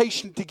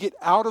invitation to get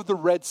out of the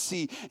Red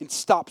Sea and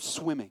stop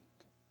swimming.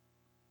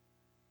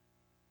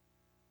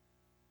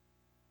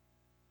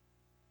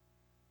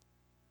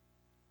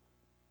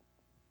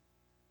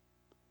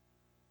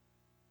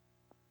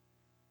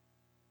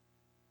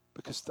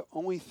 Because the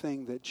only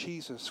thing that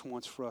Jesus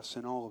wants for us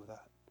in all of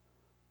that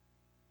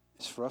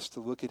is for us to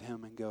look at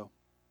Him and go,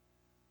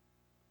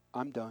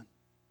 I'm done.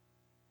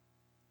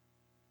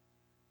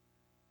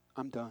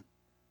 I'm done.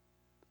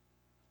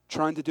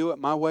 Trying to do it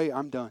my way,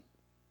 I'm done.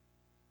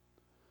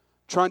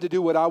 Trying to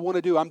do what I want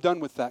to do, I'm done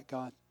with that,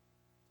 God.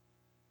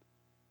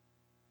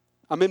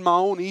 I'm in my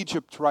own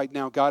Egypt right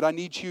now, God. I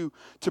need you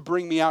to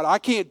bring me out. I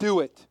can't do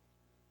it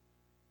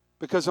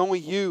because only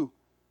you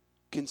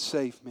can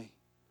save me.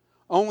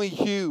 Only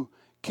you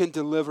can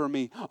deliver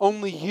me.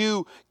 Only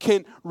you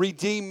can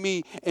redeem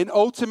me. And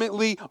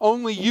ultimately,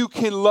 only you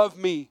can love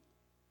me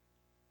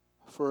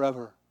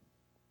forever.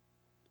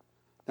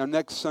 Now,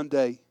 next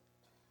Sunday,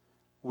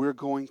 we're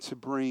going to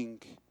bring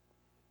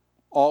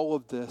all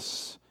of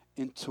this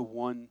into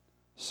one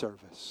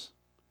service.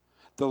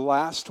 The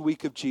last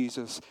week of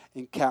Jesus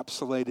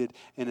encapsulated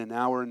in an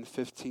hour and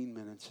 15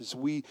 minutes as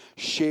we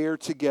share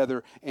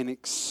together and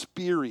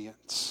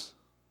experience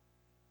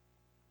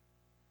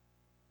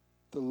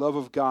the love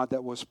of God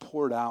that was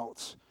poured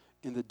out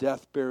in the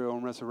death, burial,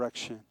 and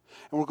resurrection.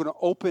 And we're going to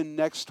open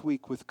next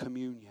week with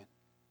communion.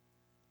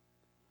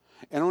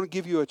 And I want to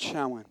give you a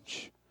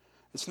challenge.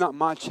 It's not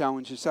my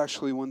challenge. It's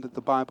actually one that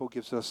the Bible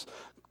gives us.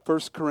 1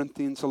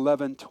 Corinthians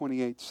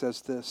 11:28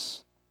 says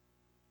this.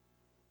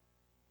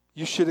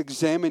 You should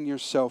examine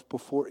yourself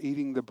before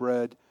eating the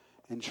bread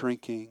and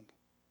drinking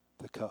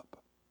the cup.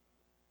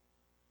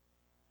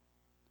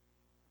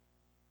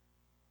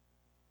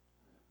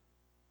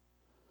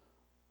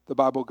 The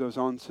Bible goes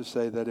on to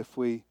say that if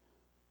we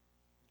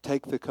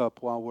take the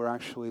cup while we're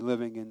actually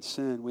living in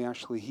sin, we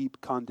actually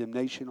heap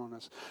condemnation on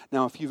us.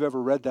 Now, if you've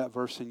ever read that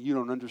verse and you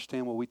don't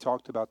understand what we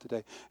talked about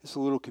today, it's a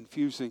little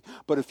confusing.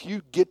 But if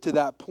you get to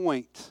that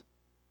point,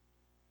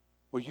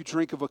 Or you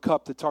drink of a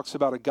cup that talks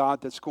about a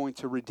God that's going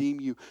to redeem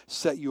you,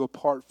 set you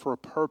apart for a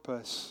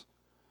purpose.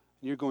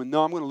 And you're going,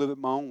 no, I'm going to live it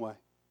my own way.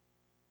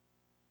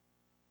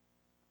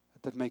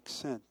 That doesn't make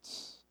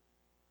sense.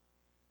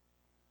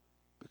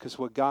 Because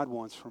what God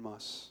wants from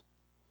us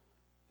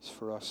is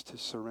for us to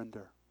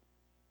surrender.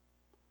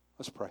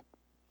 Let's pray.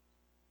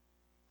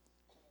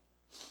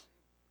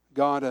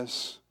 God,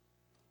 as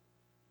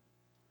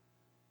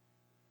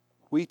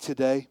we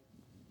today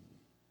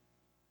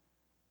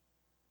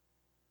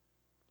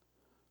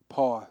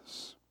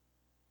pause,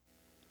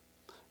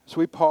 as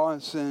we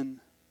pause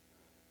in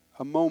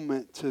a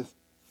moment to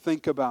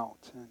think about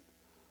and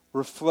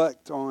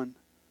reflect on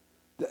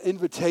the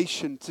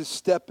invitation to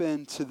step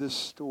into this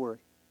story,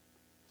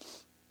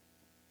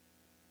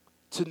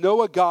 to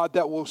know a God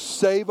that will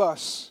save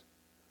us,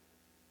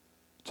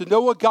 to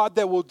know a God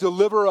that will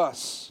deliver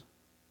us,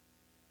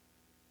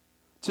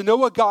 to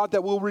know a God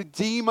that will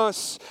redeem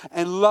us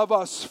and love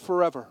us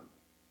forever.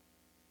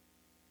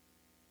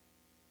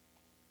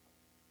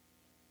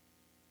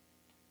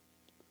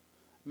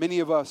 Many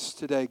of us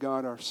today,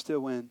 God, are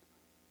still in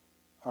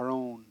our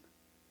own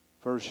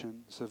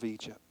versions of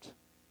Egypt.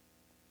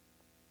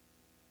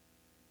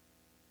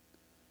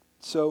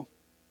 So,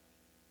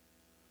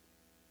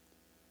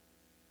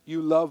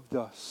 you loved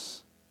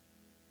us.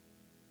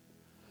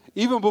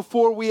 Even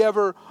before we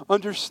ever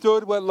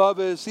understood what love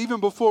is,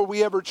 even before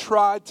we ever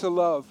tried to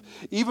love,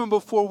 even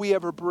before we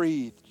ever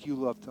breathed, you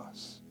loved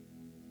us.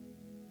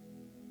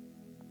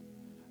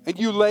 And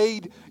you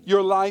laid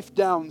your life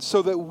down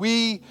so that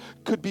we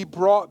could be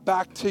brought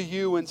back to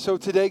you. And so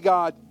today,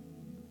 God,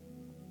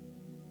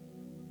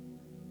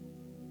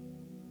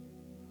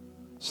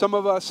 some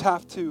of us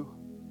have to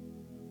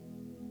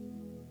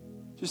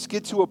just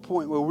get to a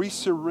point where we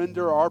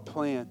surrender our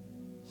plan.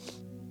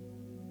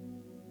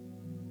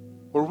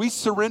 Or we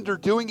surrender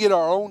doing it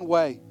our own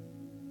way.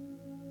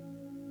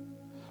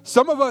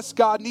 Some of us,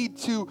 God, need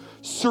to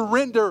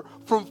surrender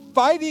from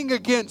fighting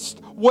against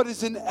what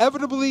is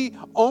inevitably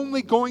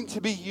only going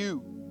to be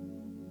you.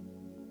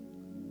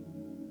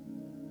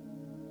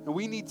 And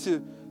we need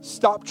to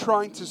stop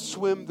trying to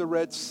swim the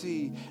Red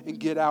Sea and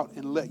get out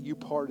and let you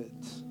part it.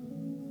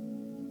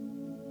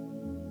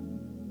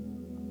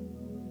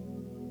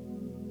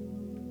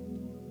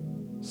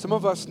 Some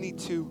of us need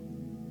to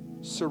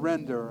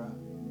surrender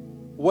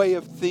a way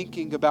of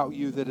thinking about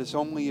you that is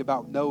only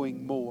about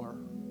knowing more.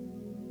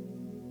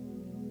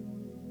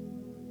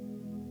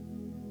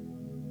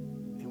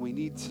 And we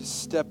need to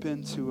step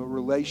into a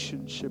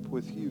relationship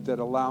with you that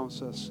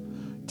allows us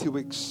to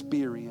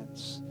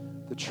experience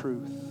the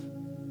truth.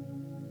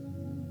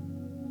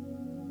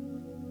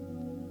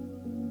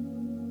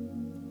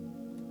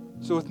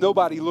 So with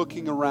nobody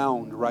looking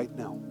around right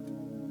now,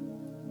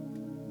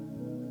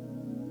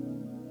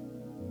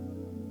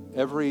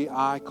 every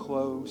eye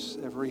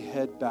closed, every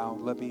head bowed,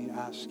 let me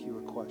ask you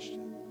a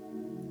question.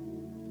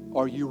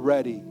 Are you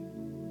ready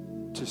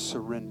to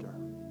surrender?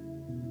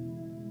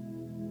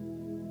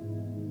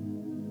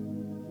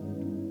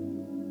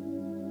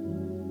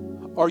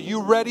 Are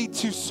you ready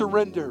to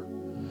surrender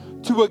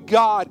to a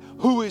God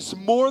who is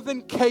more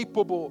than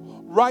capable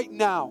right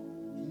now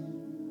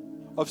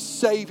of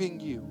saving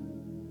you,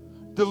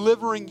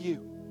 delivering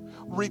you,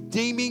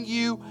 redeeming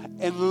you,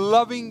 and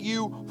loving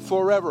you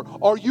forever?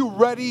 Are you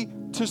ready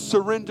to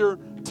surrender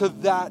to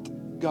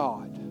that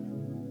God?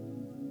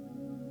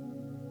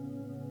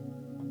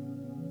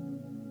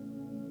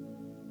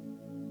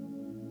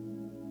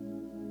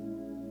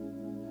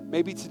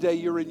 Maybe today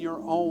you're in your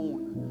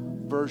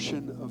own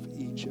version of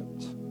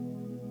Egypt.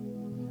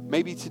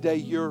 Maybe today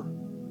you're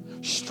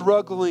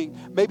struggling.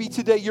 Maybe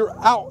today you're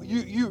out.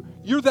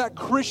 You're that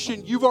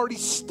Christian. You've already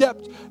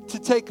stepped to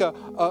take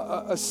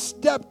a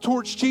step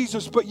towards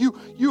Jesus, but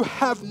you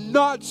have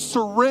not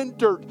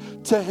surrendered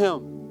to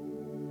Him.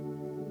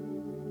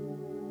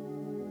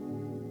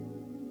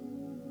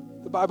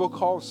 The Bible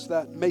calls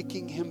that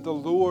making Him the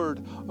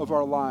Lord of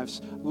our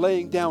lives,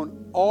 laying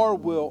down our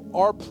will,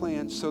 our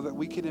plans, so that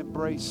we can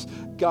embrace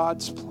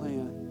God's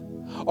plan.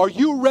 Are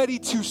you ready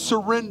to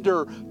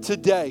surrender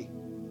today?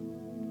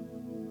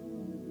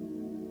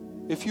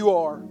 If you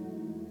are,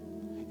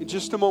 in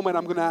just a moment,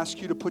 I'm going to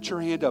ask you to put your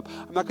hand up.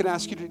 I'm not going to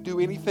ask you to do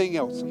anything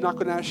else. I'm not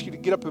going to ask you to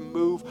get up and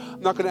move. I'm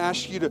not going to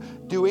ask you to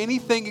do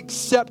anything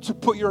except to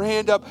put your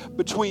hand up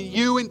between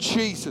you and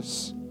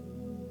Jesus.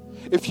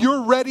 If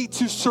you're ready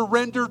to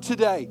surrender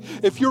today,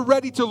 if you're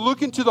ready to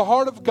look into the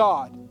heart of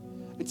God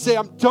and say,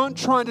 I'm done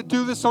trying to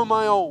do this on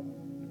my own,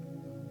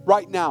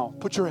 right now,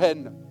 put your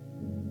hand up.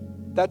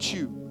 That's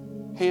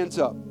you. Hands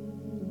up.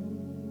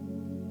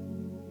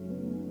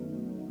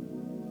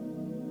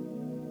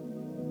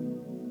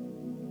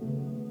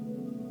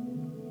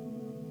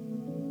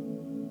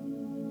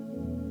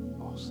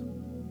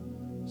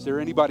 Awesome. Is there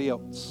anybody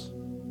else?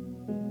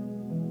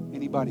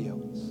 Anybody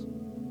else?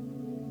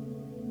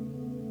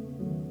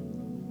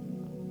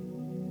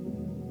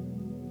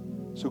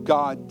 So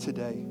God,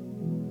 today,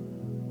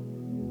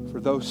 for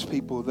those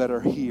people that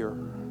are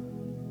here,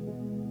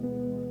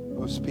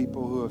 those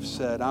people who have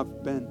said,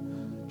 I've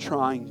been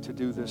trying to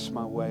do this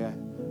my way,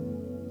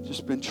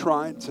 just been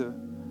trying to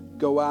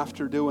go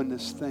after doing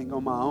this thing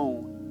on my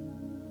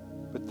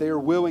own. But they are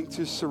willing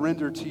to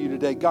surrender to you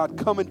today. God,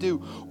 come and do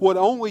what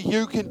only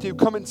you can do.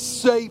 Come and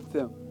save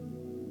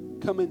them.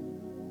 Come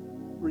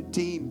and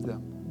redeem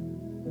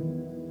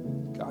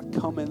them. God,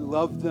 come and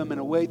love them in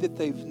a way that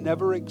they've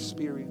never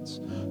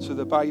experienced, so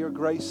that by your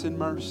grace and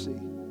mercy,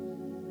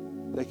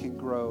 they can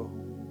grow.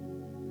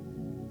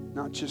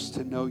 Not just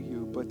to know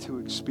you, but to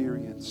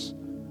experience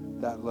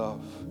that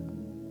love.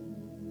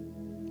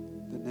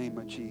 In the name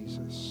of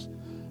Jesus.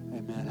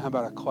 Amen. How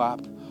about a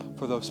clap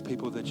for those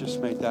people that just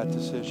made that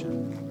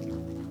decision?